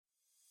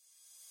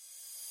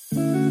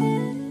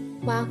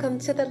Welcome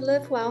to the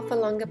Live Well for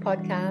Longer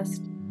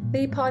podcast,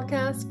 the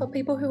podcast for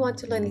people who want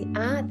to learn the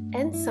art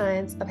and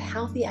science of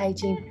healthy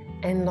aging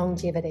and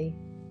longevity.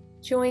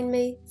 Join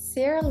me,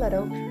 Sarah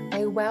Little,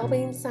 a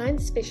wellbeing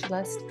science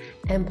specialist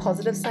and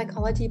positive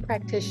psychology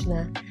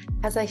practitioner,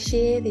 as I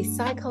share the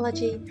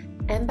psychology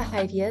and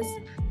behaviors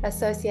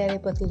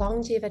associated with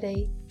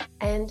longevity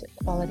and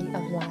quality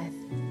of life.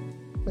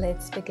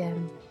 Let's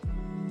begin.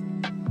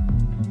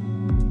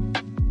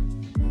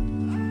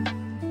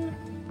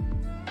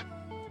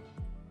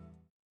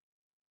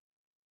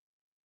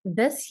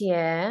 This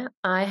year,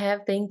 I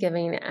have been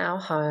giving our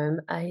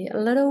home a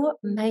little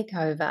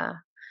makeover.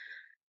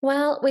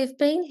 Well, we've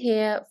been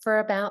here for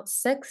about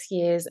 6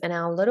 years in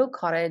our little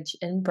cottage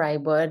in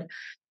Braidwood,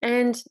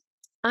 and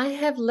I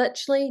have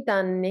literally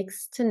done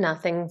next to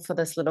nothing for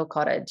this little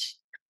cottage.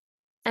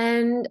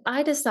 And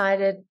I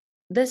decided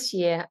this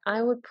year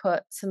I would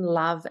put some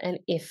love and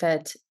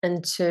effort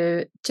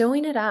into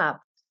doing it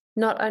up,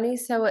 not only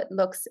so it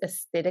looks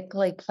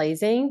aesthetically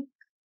pleasing,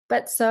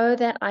 but so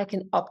that I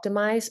can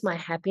optimize my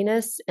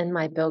happiness in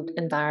my built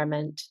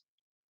environment.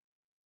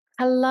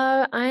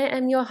 Hello, I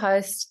am your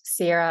host,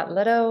 Sarah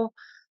Little.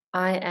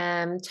 I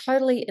am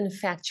totally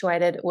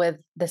infatuated with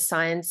the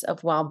science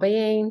of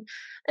well-being,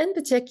 in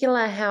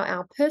particular, how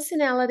our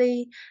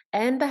personality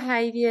and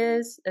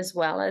behaviors, as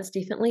well as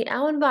definitely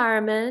our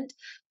environment,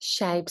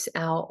 shapes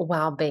our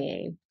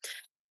well-being.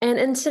 And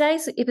in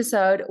today's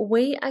episode,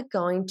 we are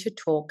going to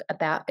talk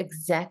about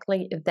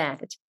exactly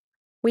that.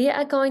 We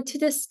are going to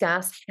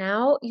discuss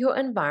how your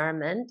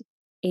environment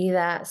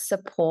either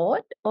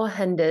support or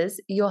hinders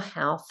your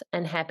health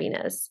and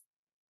happiness.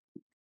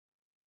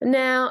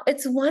 Now,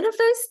 it's one of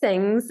those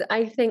things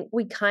I think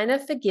we kind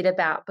of forget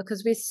about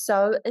because we're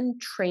so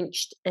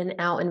entrenched in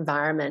our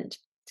environment.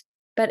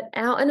 But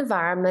our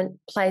environment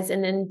plays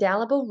an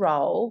indelible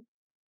role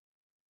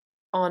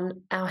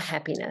on our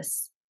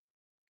happiness.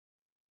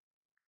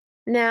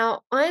 Now,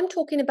 I'm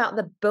talking about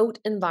the built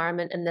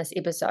environment in this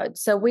episode.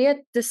 So,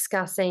 we're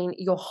discussing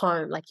your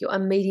home, like your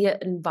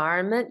immediate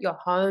environment, your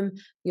home,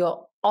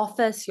 your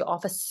office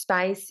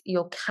space,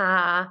 your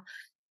car.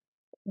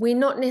 We're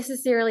not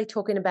necessarily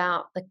talking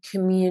about the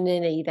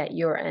community that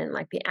you're in,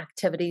 like the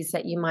activities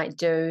that you might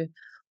do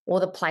or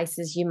the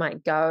places you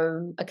might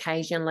go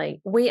occasionally.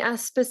 We are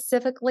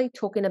specifically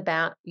talking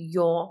about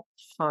your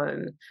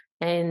home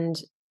and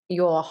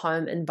your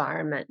home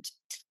environment.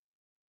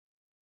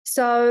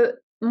 So,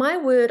 my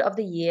word of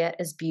the year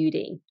is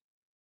beauty.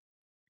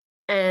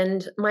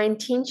 And my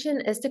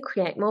intention is to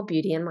create more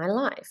beauty in my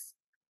life.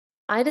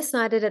 I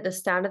decided at the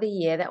start of the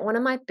year that one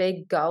of my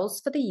big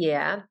goals for the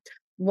year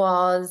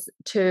was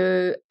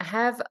to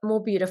have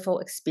more beautiful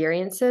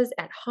experiences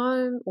at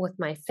home, with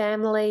my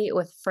family,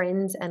 with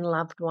friends and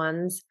loved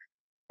ones.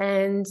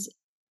 And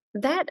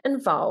that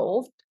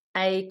involved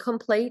a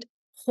complete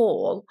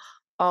haul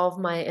of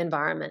my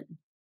environment,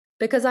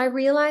 because I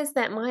realized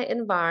that my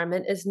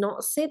environment is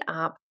not set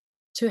up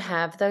to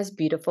have those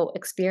beautiful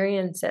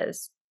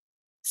experiences.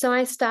 So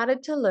I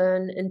started to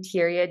learn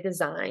interior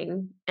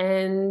design,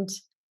 and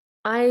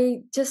I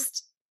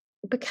just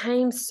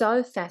became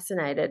so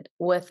fascinated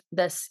with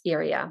this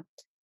area.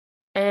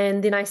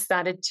 And then I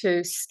started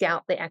to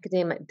scout the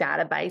academic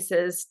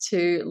databases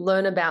to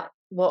learn about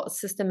what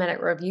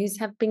systematic reviews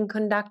have been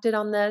conducted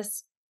on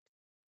this.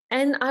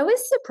 And I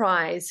was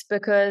surprised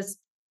because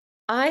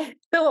I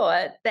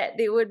thought that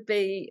there would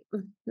be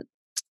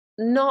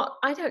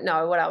I don't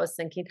know what I was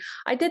thinking.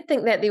 I did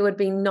think that there would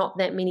be not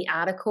that many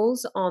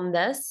articles on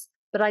this,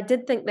 but I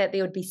did think that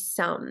there would be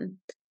some.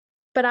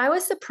 But I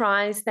was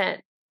surprised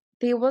that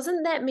there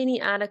wasn't that many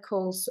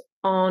articles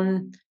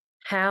on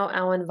how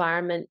our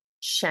environment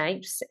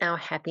shapes our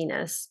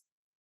happiness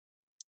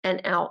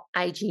and our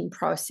aging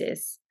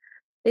process.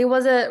 There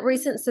was a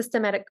recent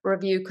systematic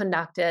review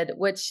conducted,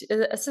 which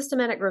a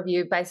systematic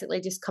review basically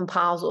just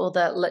compiles all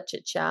the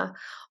literature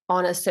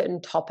on a certain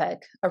topic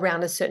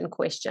around a certain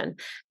question.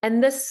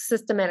 And this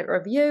systematic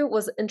review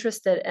was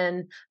interested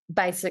in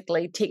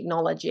basically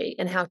technology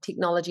and how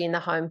technology in the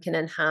home can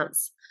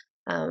enhance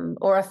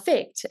or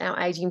affect our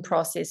aging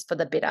process for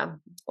the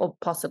better or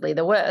possibly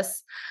the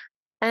worse.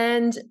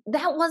 And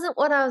that wasn't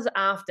what I was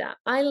after.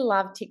 I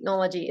love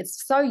technology.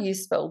 It's so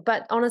useful.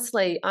 But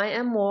honestly, I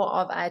am more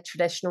of a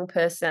traditional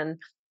person.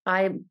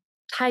 I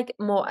take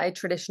more a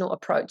traditional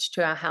approach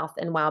to our health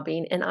and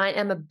well-being. And I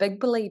am a big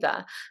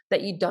believer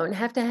that you don't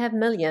have to have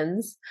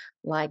millions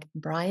like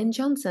Brian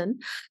Johnson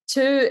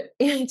to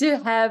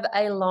have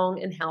a long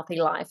and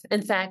healthy life.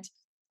 In fact,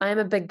 I am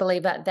a big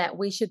believer that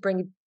we should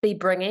be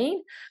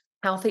bringing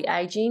healthy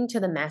aging to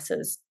the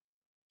masses.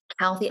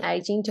 Healthy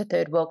aging to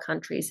third world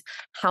countries,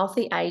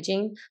 healthy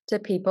aging to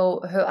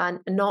people who are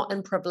not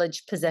in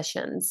privileged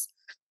positions.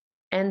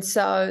 And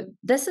so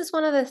this is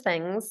one of the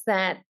things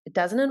that it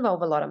doesn't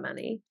involve a lot of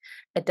money.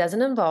 It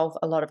doesn't involve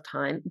a lot of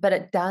time, but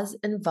it does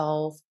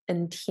involve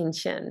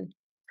intention.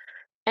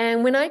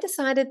 And when I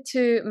decided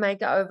to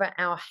make over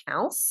our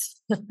house,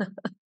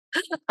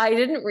 I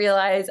didn't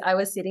realize I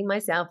was setting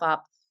myself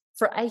up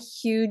for a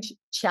huge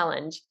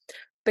challenge,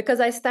 because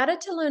I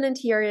started to learn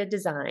interior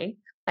design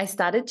I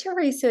started to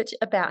research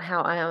about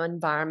how our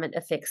environment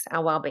affects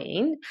our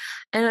well-being,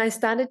 and I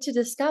started to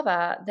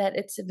discover that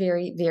it's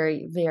very,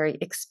 very, very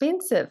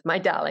expensive, my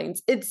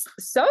darlings. It's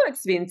so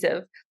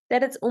expensive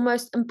that it's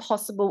almost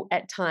impossible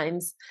at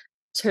times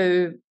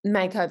to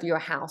make over your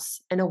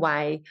house in a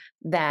way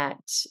that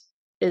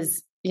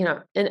is,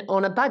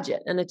 on a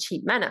budget, in a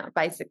cheap manner,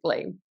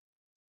 basically.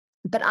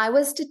 But I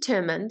was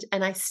determined,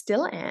 and I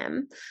still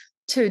am,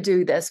 to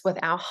do this with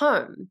our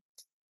home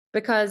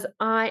because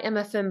I am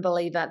a firm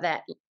believer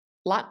that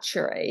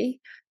luxury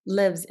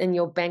lives in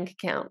your bank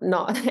account,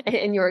 not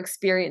in your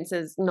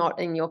experiences, not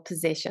in your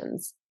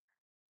possessions.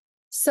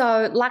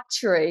 So,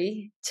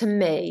 luxury to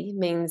me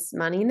means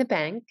money in the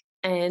bank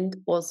and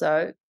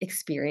also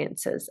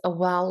experiences, a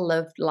well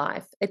lived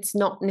life. It's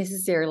not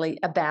necessarily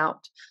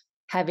about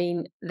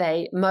having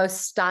the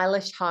most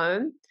stylish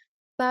home,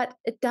 but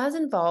it does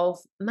involve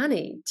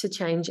money to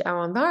change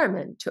our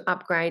environment, to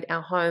upgrade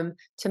our home,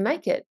 to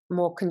make it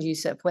more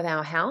conducive with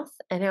our health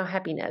and our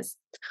happiness.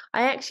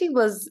 I actually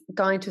was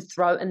going to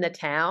throw in the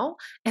towel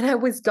and I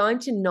was going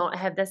to not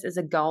have this as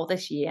a goal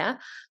this year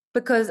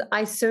because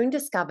I soon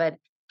discovered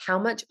how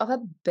much of a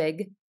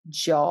big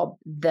job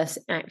this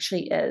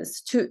actually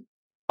is to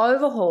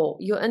overhaul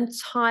your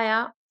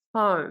entire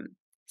home.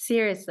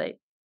 Seriously,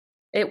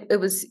 it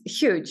was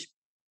huge.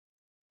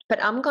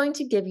 But I'm going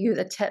to give you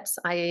the tips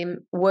I am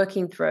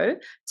working through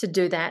to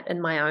do that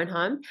in my own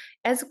home.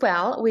 As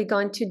well, we're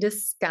going to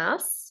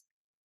discuss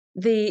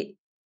the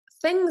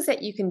things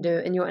that you can do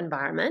in your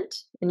environment,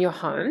 in your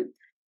home,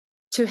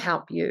 to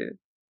help you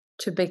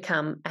to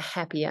become a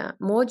happier,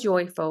 more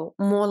joyful,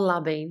 more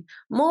loving,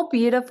 more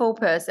beautiful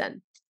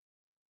person.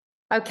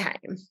 Okay,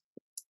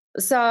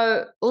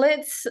 so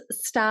let's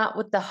start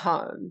with the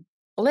home.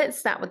 Let's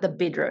start with the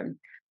bedroom.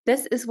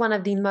 This is one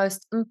of the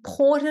most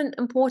important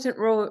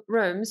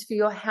rooms for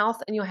your health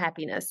and your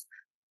happiness.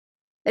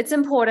 It's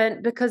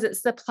important because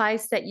it's the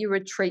place that you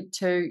retreat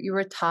to, you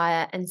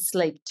retire and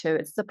sleep to.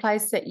 It's the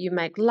place that you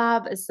make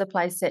love. It's the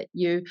place that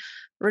you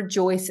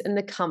rejoice in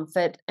the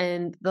comfort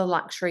and the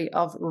luxury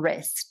of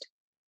rest.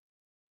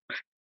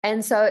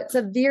 And so it's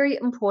a very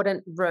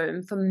important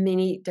room for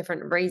many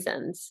different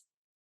reasons.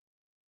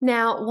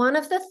 Now, one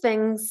of the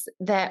things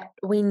that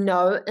we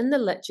know in the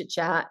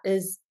literature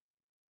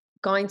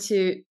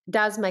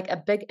does make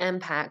a big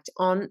impact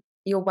on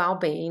your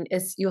well-being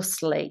is your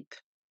sleep.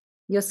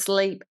 Your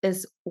sleep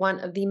is one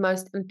of the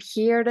most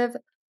imperative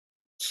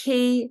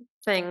key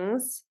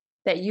things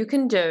that you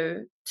can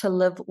do to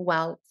live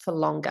well for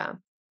longer.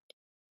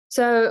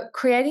 So,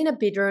 creating a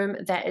bedroom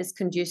that is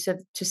conducive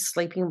to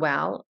sleeping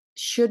well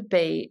should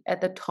be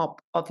at the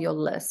top of your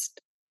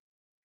list.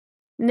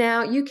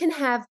 Now, you can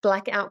have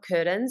blackout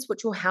curtains,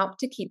 which will help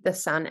to keep the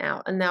sun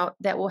out, and now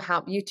that will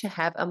help you to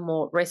have a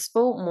more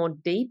restful, more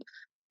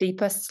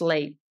deeper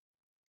sleep.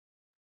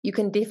 You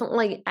can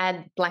definitely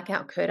add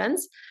blackout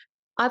curtains.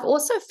 I've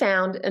also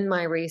found in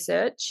my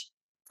research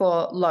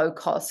for low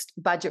cost,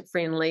 budget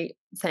friendly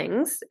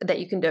things that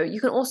you can do,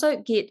 you can also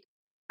get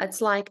it's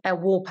like a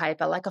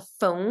wallpaper, like a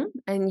film,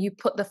 and you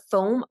put the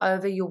film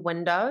over your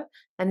window,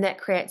 and that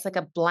creates like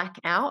a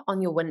blackout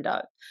on your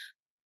window.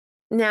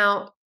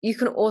 Now, you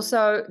can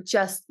also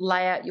just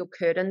layer your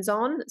curtains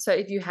on. So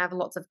if you have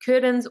lots of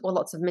curtains or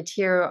lots of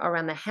material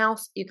around the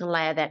house, you can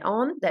layer that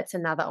on. That's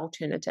another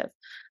alternative.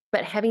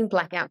 But having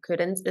blackout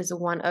curtains is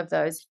one of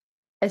those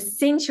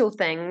essential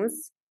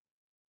things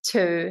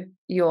to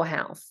your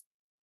health.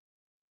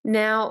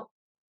 Now,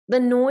 the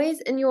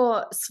noise in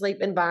your sleep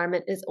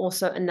environment is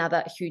also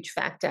another huge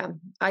factor.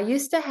 I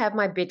used to have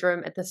my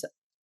bedroom at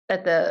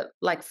the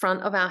like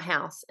front of our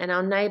house, and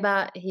our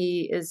neighbor,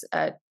 he is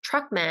a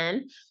truck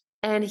man,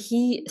 and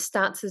he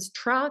starts his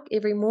truck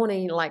every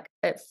morning like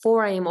at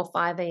 4 a.m. or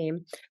 5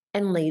 a.m.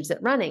 and leaves it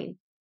running.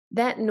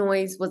 That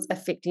noise was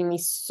affecting me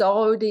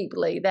so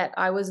deeply that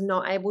I was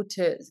not able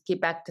to get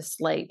back to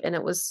sleep, and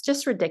it was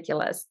just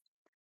ridiculous.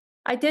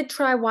 I did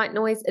try white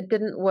noise, it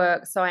didn't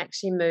work, so I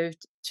actually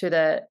moved to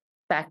the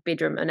back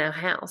bedroom in our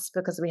house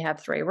because we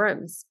have 3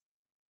 rooms.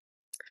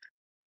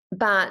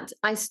 But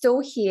I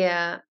still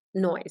hear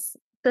noise.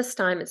 This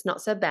time it's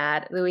not so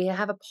bad. We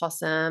have a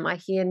possum, I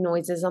hear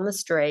noises on the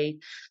street.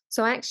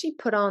 So I actually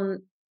put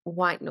on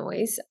white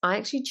noise. I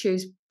actually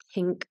choose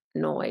pink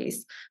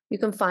noise. You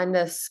can find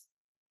this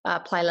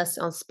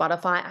playlist on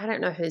Spotify. I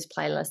don't know whose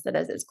playlist it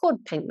is. It's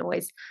called Pink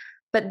Noise.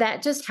 But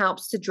that just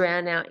helps to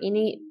drown out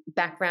any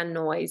background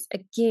noise.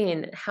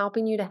 Again,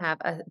 helping you to have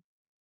a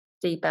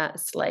deeper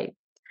sleep.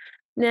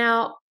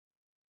 Now,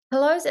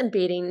 pillows and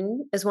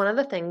bedding is one of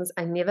the things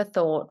I never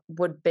thought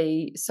would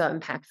be so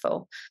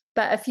impactful.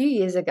 But a few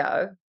years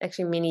ago,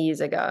 actually many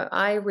years ago,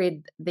 I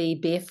read the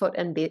Barefoot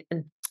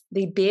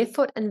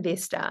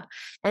Investor,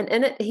 and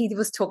in it he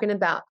was talking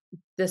about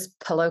this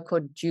pillow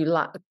called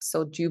Dulux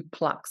or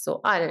Duplex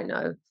or I don't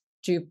know,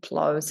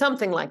 Duplo,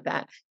 something like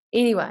that.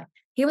 Anyway,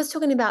 he was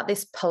talking about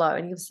this pillow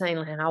and he was saying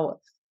how,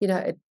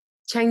 it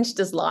changed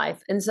his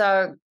life. And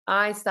so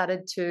I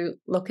started to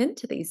look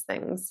into these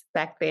things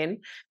back then.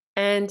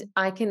 And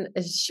I can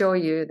assure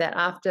you that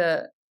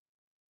after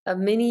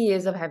many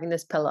years of having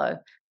this pillow,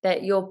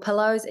 that your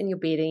pillows and your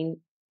bedding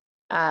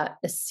are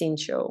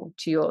essential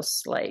to your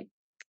sleep.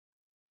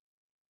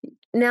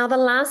 Now, the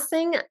last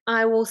thing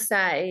I will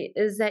say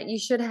is that you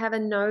should have a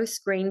no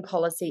screen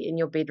policy in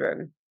your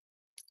bedroom.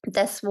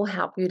 This will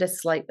help you to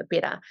sleep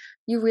better.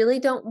 You really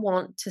don't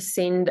want to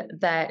send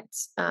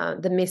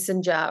the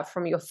messenger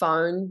from your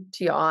phone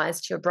to your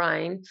eyes to your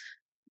brain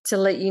to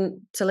let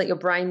your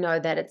brain know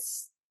that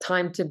it's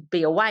time to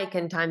be awake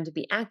and time to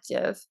be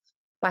active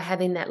by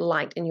having that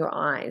light in your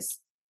eyes.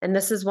 And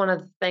this is one of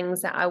the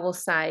things that I will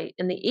say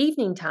in the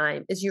evening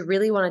time is you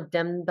really want to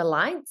dim the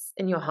lights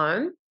in your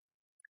home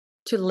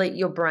to let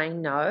your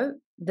brain know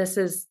this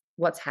is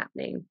what's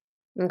happening.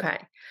 Okay.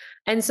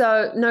 And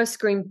so no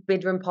screen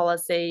bedroom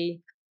policy.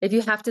 If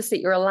you have to set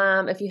your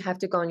alarm, if you have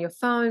to go on your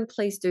phone,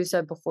 please do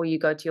so before you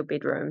go to your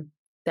bedroom.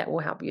 That will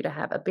help you to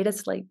have a better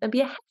sleep and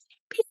be a happier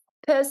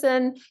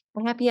person,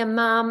 a happier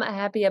mom, a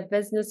happier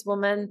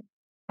businesswoman,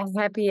 a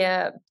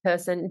happier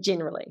person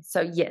generally.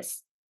 So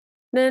yes.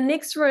 The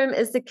next room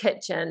is the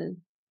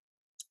kitchen.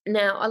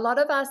 Now, a lot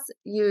of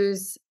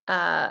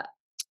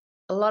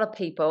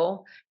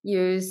people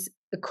use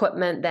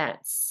equipment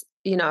that's,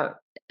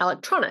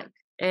 electronic.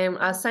 And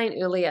I was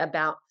saying earlier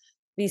about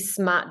these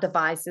smart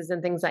devices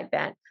and things like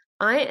that.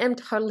 I am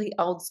totally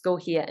old school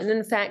here. And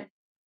in fact,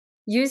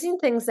 using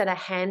things that are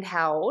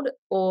handheld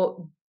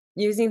or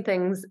using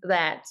things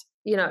that,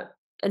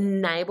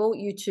 enable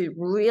you to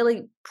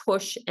really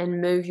push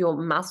and move your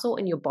muscle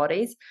in your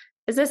bodies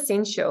is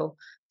essential.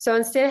 So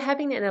instead of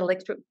having an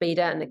electric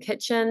beater in the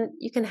kitchen,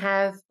 you can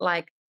have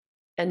like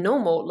a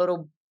normal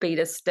little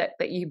beater stick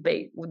that you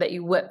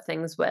whip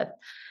things with.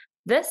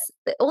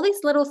 All these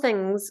little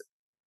things,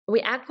 we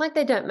act like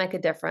they don't make a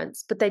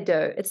difference, but they do.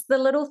 It's the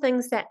little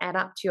things that add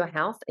up to your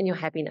health and your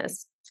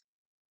happiness.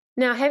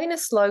 Now, having a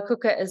slow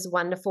cooker is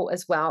wonderful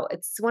as well.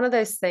 It's one of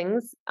those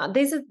things.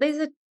 These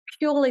are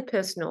purely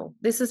personal.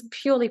 This is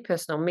purely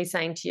personal. Me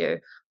saying to you,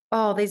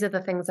 "Oh, these are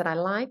the things that I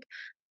like."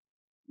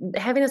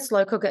 Having a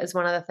slow cooker is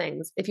one of the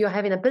things. If you're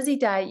having a busy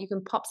day, you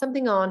can pop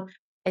something on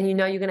and you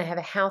know you're going to have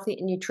a healthy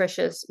and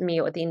nutritious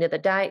meal at the end of the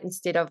day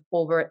instead of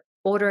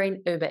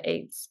ordering Uber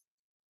Eats.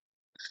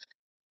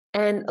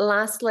 And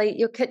lastly,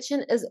 your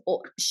kitchen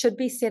should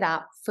be set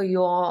up for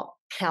your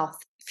health,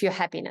 for your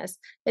happiness.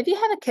 If you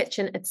have a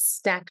kitchen, it's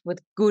stacked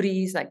with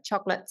goodies like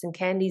chocolates and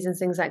candies and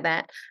things like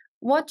that.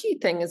 What do you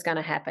think is going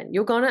to happen?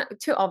 You're going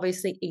to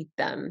obviously eat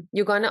them.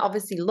 You're going to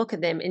obviously look at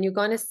them and you're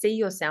going to see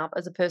yourself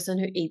as a person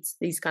who eats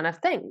these kind of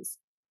things.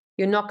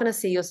 You're not going to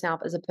see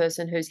yourself as a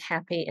person who's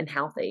happy and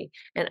healthy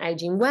and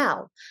aging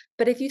well.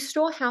 But if you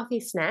store healthy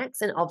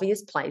snacks in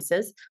obvious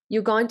places,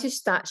 you're going to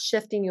start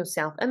shifting your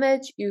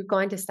self-image. You're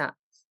going to start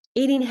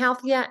eating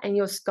healthier and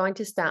you're going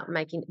to start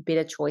making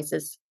better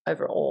choices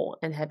overall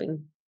and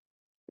having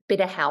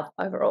better health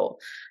overall.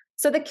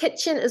 So the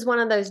kitchen is one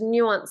of those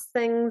nuanced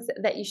things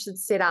that you should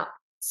set up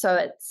so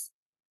it's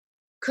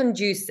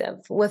conducive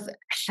with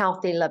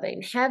healthy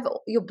living. Have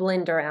your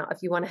blender out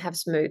if you want to have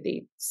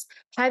smoothies.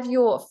 Have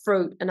your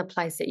fruit in a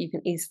place that you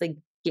can easily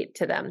get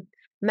to them.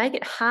 Make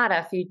it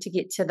harder for you to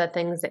get to the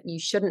things that you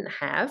shouldn't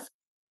have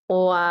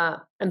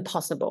or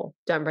impossible.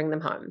 Don't bring them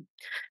home.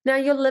 Now,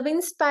 your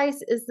living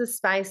space is the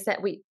space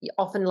that we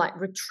often like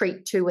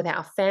retreat to with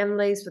our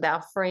families, with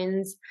our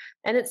friends.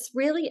 And it's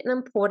really an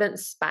important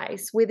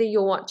space, whether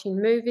you're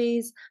watching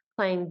movies,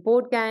 playing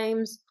board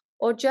games,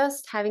 or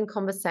just having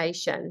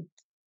conversation.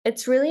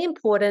 It's really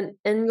important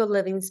in your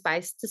living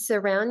space to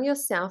surround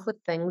yourself with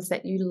things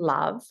that you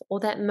love or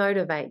that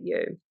motivate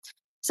you.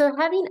 So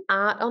having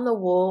art on the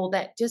wall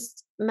that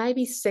just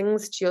maybe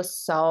sings to your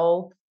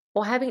soul,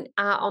 or having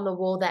art on the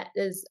wall that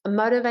is a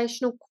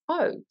motivational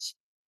quote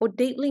or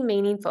deeply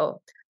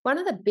meaningful. One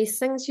of the best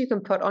things you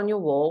can put on your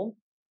wall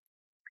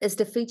is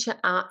to feature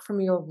art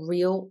from your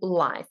real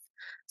life.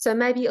 So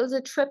maybe it was a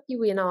trip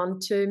you went on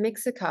to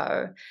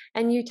Mexico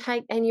and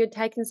you'd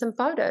taken some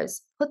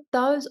photos. Put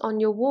those on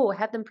your wall,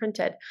 have them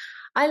printed.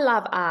 I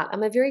love art.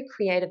 I'm a very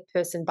creative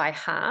person by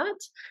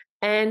heart.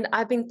 And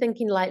I've been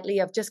thinking lately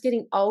of just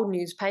getting old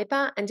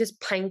newspaper and just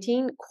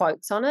painting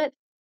quotes on it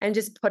and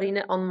just putting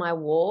it on my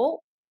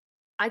wall.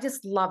 I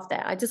just love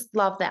that. I just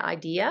love that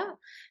idea.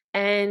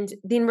 And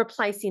then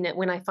replacing it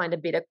when I find a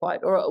better quote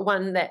or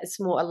one that is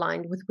more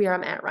aligned with where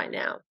I'm at right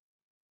now.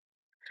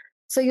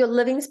 So your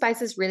living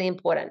space is really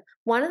important.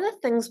 One of the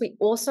things we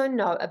also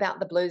know about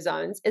the blue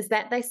zones is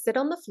that they sit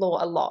on the floor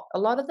a lot. A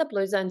lot of the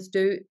blue zones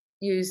do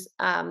use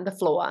the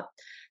floor.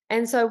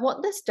 And so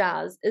what this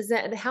does is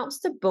that it helps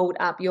to build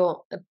up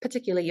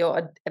particularly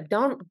your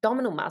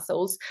abdominal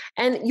muscles,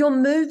 and you're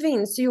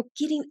moving. So you're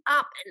getting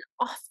up and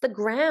off the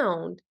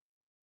ground.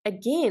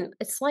 Again,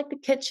 it's like the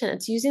kitchen.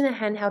 It's using the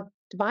handheld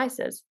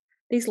devices.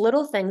 These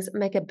little things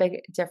make a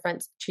big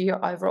difference to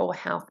your overall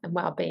health and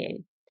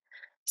well-being.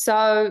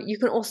 So you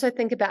can also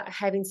think about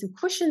having some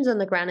cushions on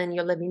the ground in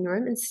your living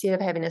room instead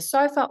of having a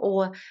sofa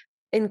or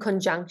in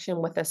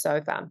conjunction with a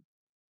sofa.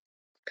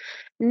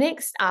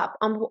 Next up,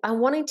 I'm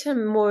wanting to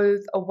move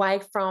away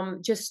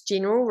from just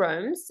general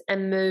rooms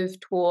and move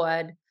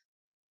toward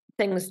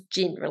things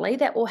generally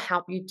that will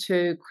help you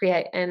to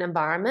create an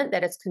environment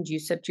that is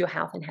conducive to your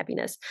health and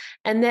happiness.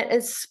 And that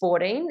is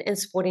sporting and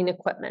sporting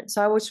equipment.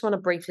 So I just want to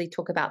briefly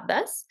talk about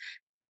this.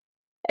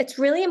 It's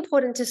really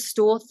important to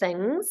store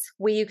things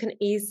where you can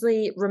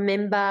easily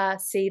remember,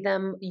 see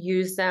them,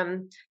 use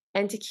them,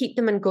 and to keep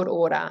them in good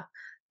order.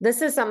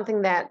 This is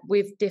something that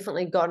we've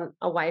definitely gotten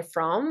away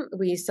from.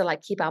 We used to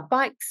like keep our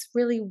bikes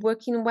really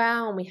working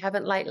well, and we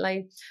haven't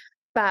lately.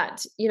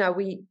 But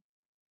we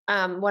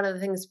one of the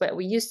things that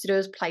we used to do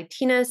is play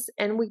tennis,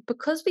 and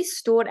because we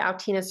stored our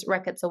tennis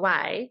rackets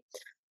away,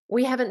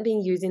 we haven't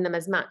been using them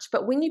as much.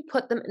 But when you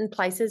put them in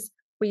places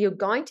where you're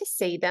going to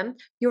see them,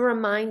 you're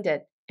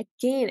reminded.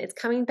 Again, it's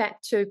coming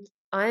back to,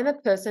 I am a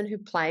person who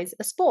plays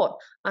a sport.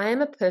 I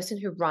am a person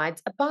who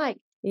rides a bike.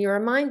 And you're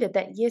reminded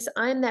that, yes,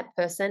 I am that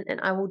person and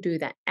I will do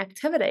that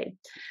activity.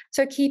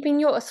 So keeping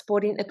your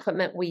sporting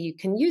equipment where you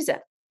can use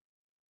it.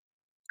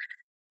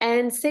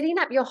 And setting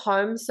up your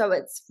home so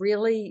it's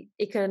really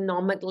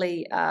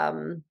economically,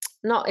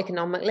 not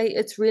economically,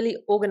 it's really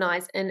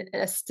organized in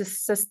a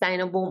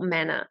sustainable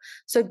manner.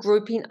 So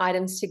grouping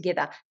items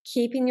together,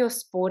 keeping your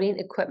sporting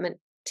equipment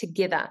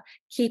together,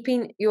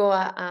 keeping your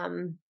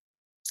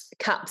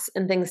cups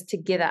and things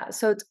together.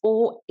 So it's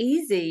all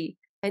easy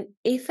and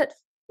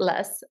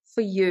effortless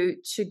for you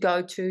to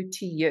go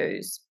to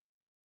use.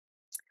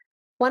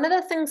 One of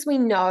the things we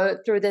know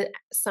through the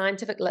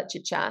scientific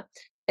literature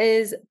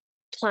is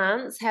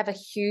plants have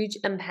a huge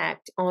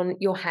impact on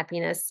your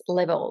happiness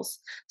levels.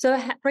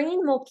 So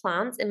bringing more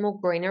plants and more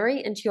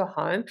greenery into your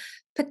home,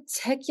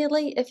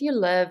 particularly if you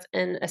live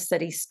in a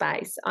city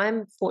space.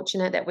 I'm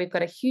fortunate that we've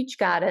got a huge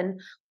garden.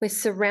 We're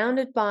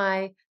surrounded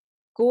by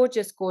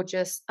gorgeous,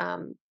 gorgeous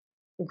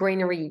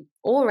greenery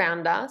all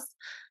around us.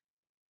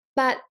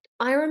 But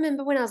I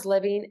remember when I was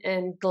living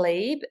in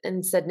Glebe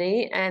in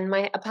Sydney, and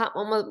my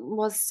apartment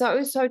was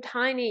so, so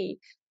tiny.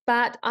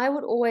 But I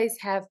would always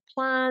have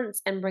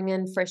plants and bring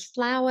in fresh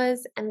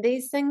flowers, and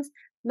these things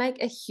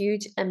make a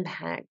huge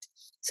impact.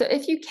 So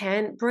if you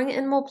can, bring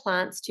in more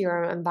plants to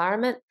your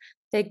environment.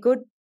 They're good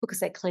because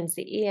they cleanse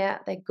the air.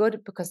 They're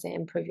good because they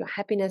improve your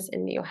happiness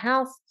and your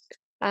health.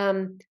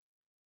 And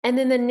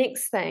then the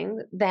next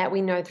thing that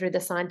we know through the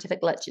scientific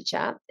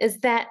literature is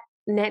that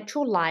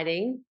natural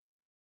lighting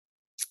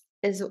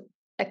is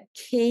a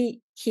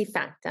key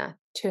factor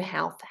to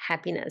health,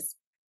 happiness,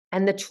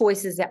 and the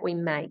choices that we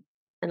make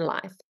in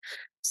life.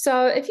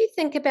 So if you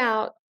think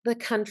about the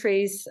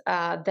countries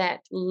that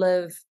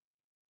live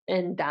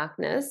in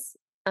darkness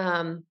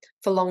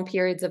for long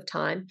periods of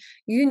time,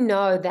 you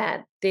know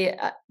that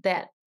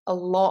that a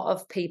lot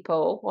of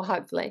people, or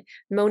hopefully,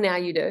 well, now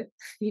you do,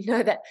 you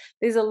know that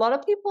there's a lot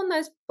of people in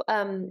those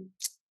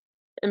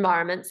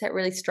environments that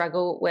really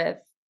struggle with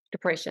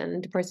depression,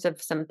 depressive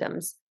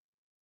symptoms,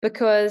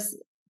 because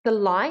the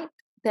light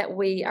that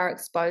we are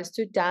exposed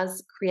to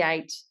does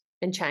create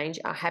and change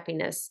our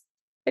happiness.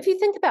 If you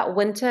think about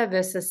winter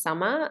versus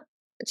summer,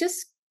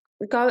 just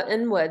go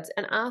inwards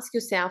and ask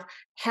yourself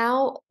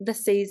how the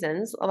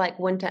seasons, like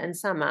winter and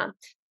summer,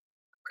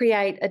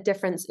 create a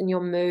difference in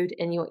your mood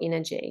and your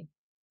energy.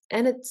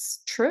 And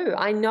it's true.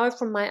 I know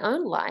from my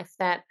own life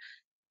that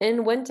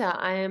in winter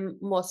I am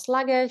more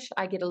sluggish,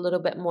 I get a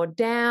little bit more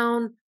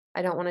down,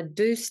 I don't want to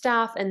do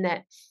stuff, and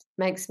that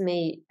makes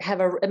me have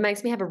a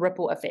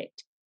ripple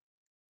effect.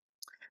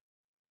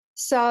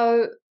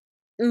 So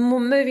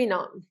moving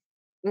on.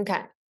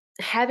 Okay.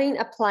 Having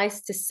a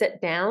place to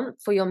sit down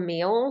for your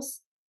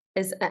meals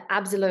is an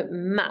absolute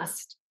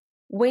must.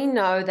 We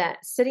know that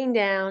sitting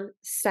down,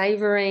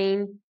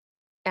 savoring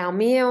our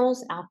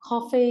meals, our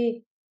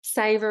coffee,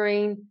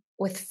 savoring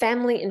with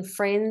family and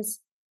friends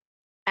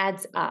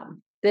adds up.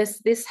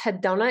 This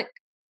hedonic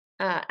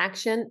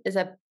action is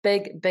a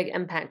big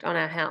impact on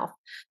our health.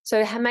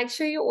 So make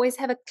sure you always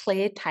have a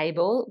clear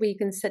table where you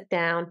can sit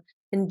down,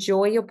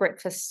 enjoy your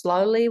breakfast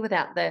slowly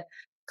without the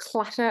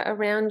clutter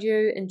around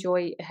you,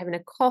 enjoy having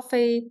a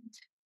coffee.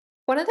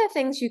 One of the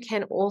things you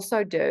can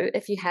also do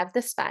if you have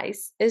the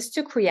space is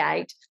to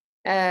create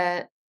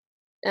is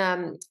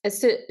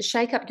to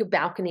shake up your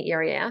balcony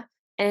area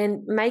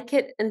and make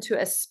it into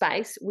a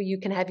space where you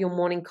can have your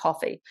morning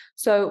coffee.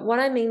 So what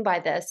I mean by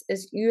this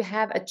is you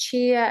have a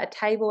chair, a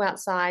table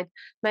outside.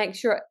 Make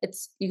sure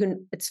it's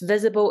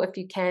visible if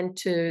you can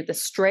to the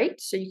street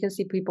so you can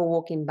see people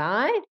walking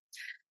by.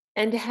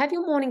 And to have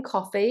your morning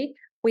coffee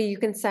where you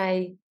can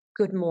say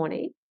good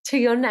morning to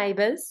your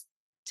neighbors,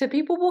 to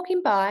people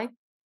walking by.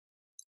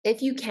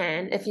 If you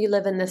can, if you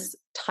live in this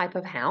type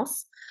of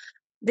house,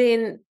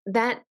 then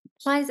that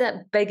plays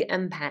a big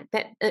impact.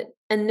 That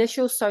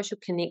initial social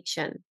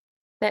connection,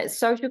 that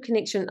social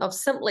connection of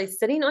simply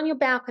sitting on your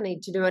balcony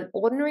to do an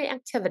ordinary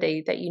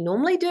activity that you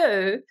normally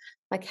do,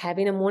 like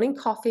having a morning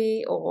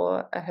coffee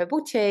or a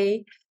herbal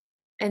tea,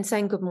 and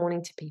saying good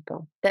morning to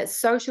people. That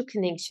social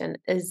connection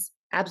is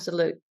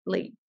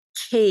absolutely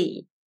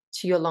key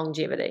to your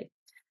longevity.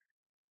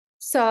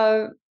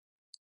 So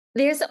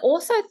there's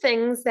also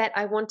things that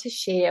I want to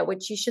share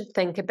which you should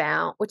think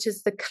about, which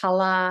is the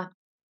color,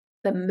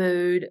 the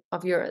mood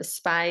of your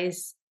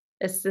space.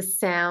 It's the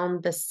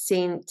sound, the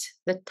scent,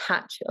 the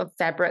touch of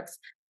fabrics.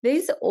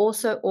 These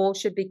also all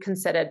should be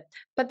considered,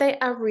 but they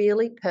are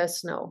really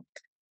personal.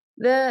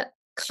 The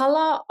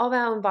color of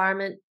our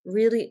environment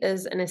really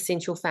is an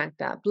essential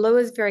factor. Blue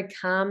is very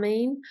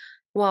calming,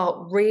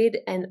 while red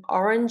and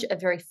orange are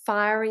very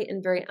fiery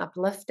and very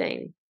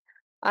uplifting.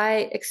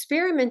 I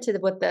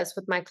experimented with this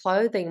with my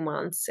clothing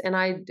once, and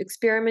I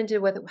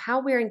experimented with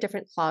how wearing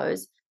different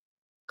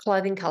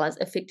clothing colors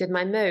affected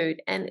my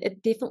mood, and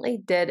it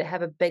definitely did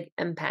have a big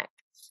impact.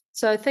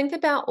 So think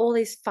about all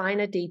these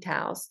finer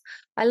details.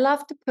 I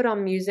love to put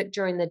on music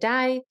during the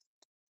day,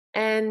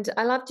 and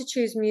I love to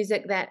choose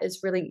music that is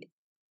really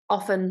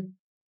often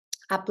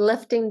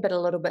uplifting, but a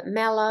little bit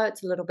mellow.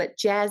 It's a little bit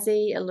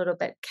jazzy, a little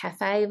bit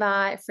cafe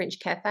vibe, French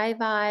cafe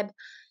vibe.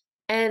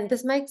 And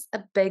this makes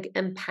a big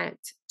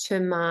impact to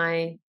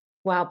my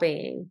well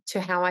being, to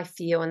how I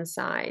feel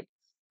inside.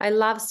 I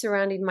love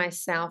surrounding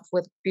myself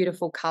with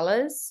beautiful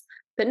colors,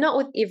 but not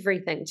with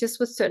everything, just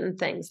with certain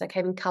things, like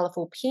having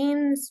colorful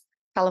pens,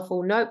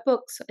 colorful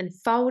notebooks, and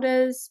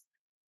folders.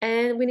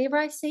 And whenever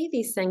I see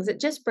these things, it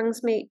just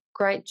brings me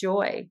great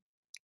joy.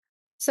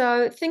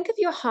 So think of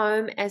your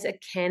home as a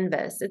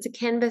canvas. It's a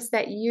canvas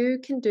that you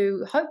can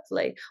do,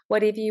 hopefully,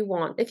 whatever you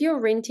want. If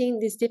you're renting,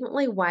 there's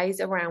definitely ways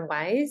around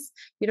ways.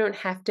 You don't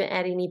have to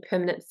add any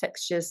permanent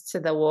fixtures to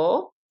the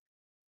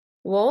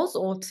walls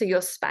or to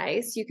your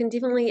space. You can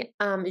definitely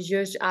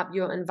zhuzh up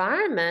your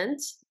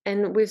environment.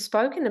 And we've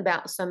spoken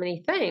about so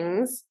many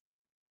things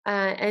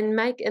and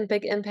make a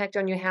big impact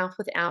on your health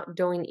without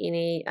doing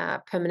any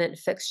permanent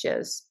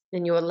fixtures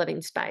in your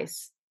living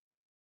space.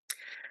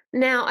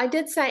 Now, I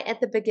did say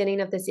at the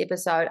beginning of this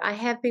episode, I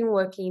have been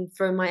working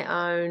through my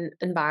own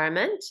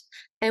environment.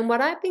 And what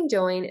I've been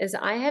doing is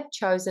I have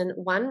chosen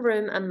one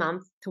room a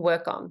month to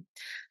work on.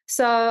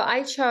 So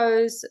I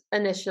chose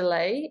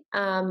initially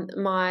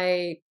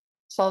my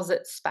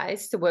closet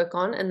space to work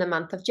on in the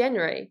month of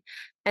January.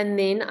 And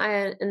then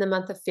in the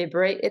month of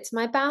February, it's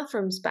my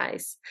bathroom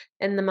space.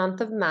 In the month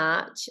of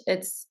March,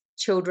 it's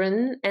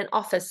children and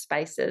office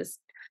spaces.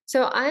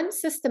 So I'm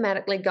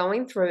systematically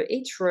going through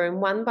each room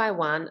one by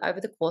one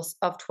over the course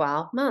of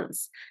 12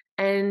 months.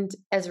 And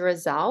as a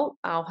result,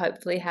 I'll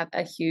hopefully have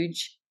a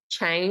huge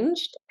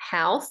changed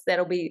house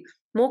that'll be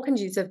more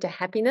conducive to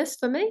happiness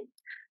for me.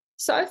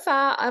 So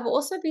far, I've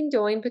also been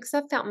doing, because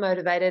I've felt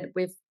motivated,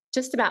 we've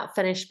just about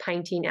finished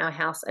painting our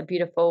house a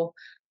beautiful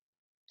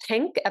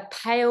pink, a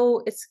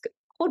pale, it's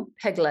called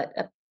Piglet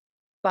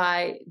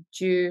by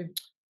Dew.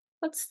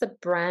 What's the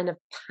brand of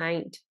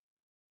paint?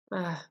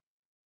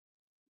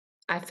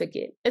 I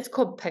forget. It's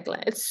called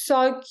Piglet. It's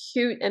so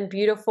cute and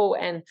beautiful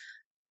and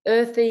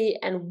earthy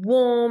and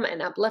warm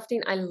and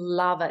uplifting. I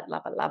love it,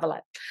 love it, love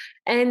it.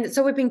 And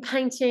so we've been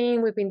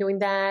painting, we've been doing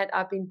that.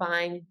 I've been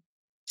buying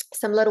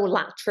some little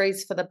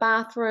luxuries for the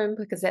bathroom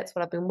because that's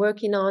what I've been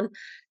working on.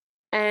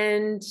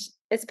 And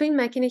it's been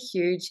making a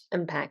huge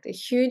impact, a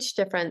huge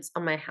difference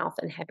on my health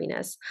and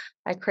happiness.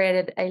 I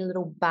created a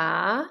little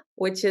bar,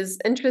 which is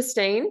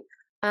interesting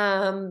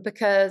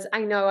because I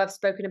know I've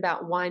spoken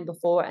about wine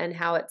before and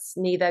how it's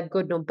neither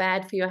good nor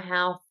bad for your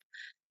health.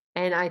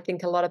 And I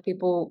think a lot of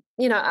people,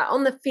 are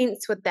on the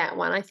fence with that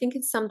one. I think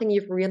it's something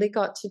you've really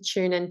got to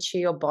tune into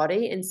your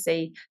body and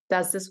see,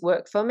 does this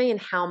work for me and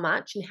how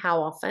much and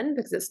how often?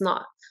 Because it's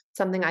not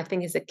something I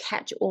think is a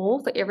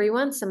catch-all for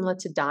everyone, similar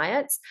to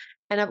diets.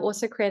 And I've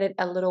also created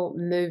a little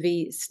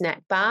movie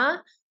snack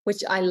bar,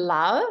 which I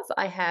love.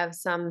 I have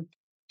some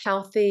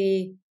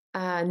healthy,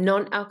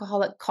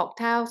 non-alcoholic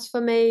cocktails for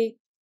me,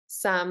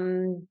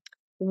 some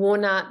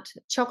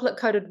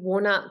chocolate-coated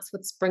walnuts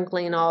with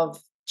sprinkling of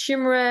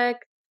turmeric,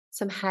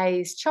 some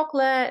haze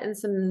chocolate, and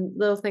some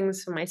little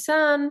things for my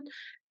son.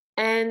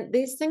 And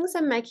these things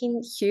are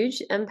making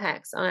huge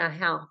impacts on our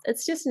health.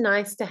 It's just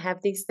nice to have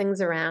these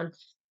things around,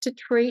 to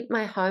treat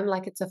my home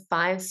like it's a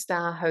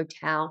 5-star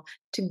hotel,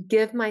 to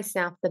give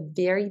myself the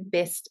very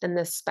best in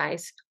this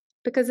space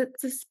because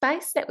it's the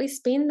space that we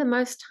spend the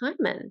most time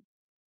in.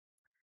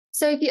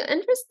 So, if you're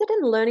interested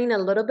in learning a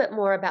little bit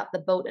more about the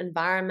built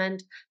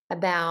environment,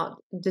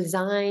 about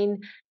design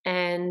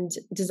and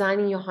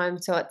designing your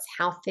home so it's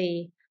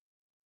healthy,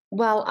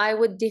 well, I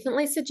would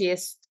definitely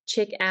suggest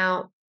check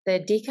out the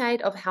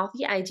Decade of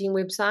Healthy Aging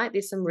website.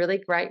 There's some really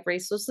great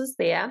resources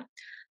there.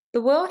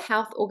 The World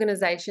Health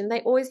Organization,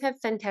 they always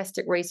have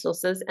fantastic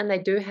resources, and they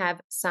do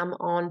have some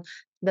on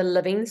the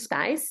living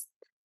space,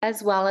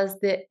 as well as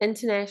the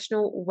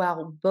International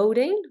Well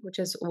Building, which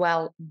is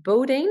Well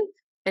Building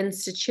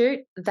Institute.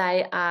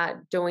 They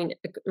are doing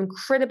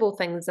incredible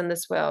things in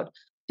this world.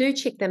 Do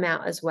check them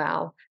out as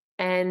well,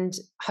 and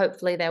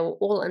hopefully they will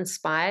all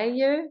inspire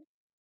you.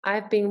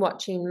 I've been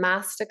watching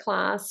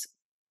masterclass,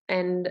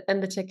 and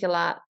in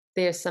particular,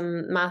 there's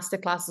some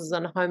masterclasses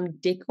on home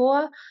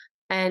decor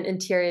and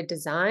interior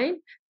design.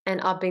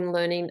 And I've been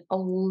learning a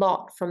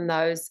lot from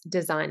those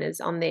designers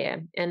on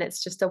there. And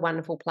it's just a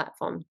wonderful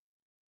platform.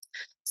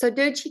 So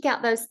do check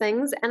out those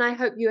things. And I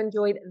hope you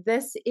enjoyed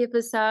this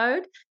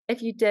episode.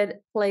 If you did,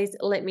 please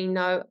let me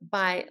know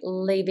by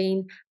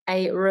leaving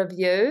a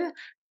review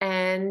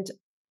and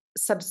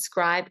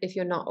subscribe if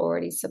you're not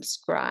already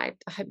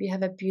subscribed. I hope you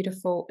have a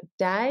beautiful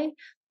day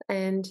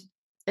and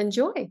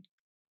Enjoy.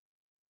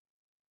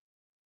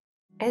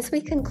 As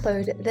we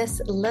conclude this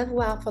Live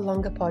Well for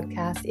Longer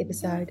podcast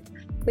episode,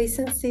 we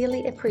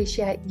sincerely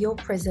appreciate your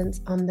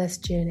presence on this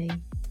journey.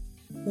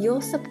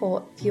 Your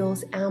support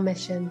fuels our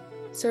mission,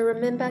 so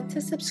remember to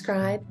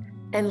subscribe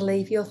and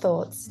leave your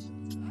thoughts.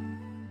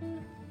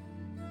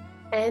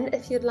 And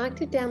if you'd like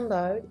to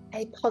download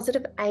a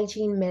Positive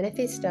Aging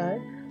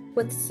Manifesto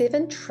with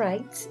 7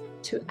 traits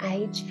to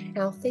age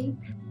healthy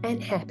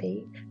and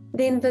happy,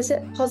 then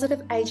visit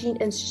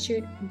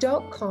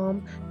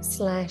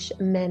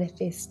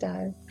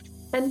positiveaginginstitute.com/manifesto.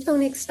 Until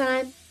next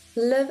time,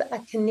 live a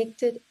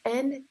connected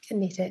and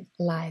kinetic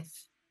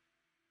life.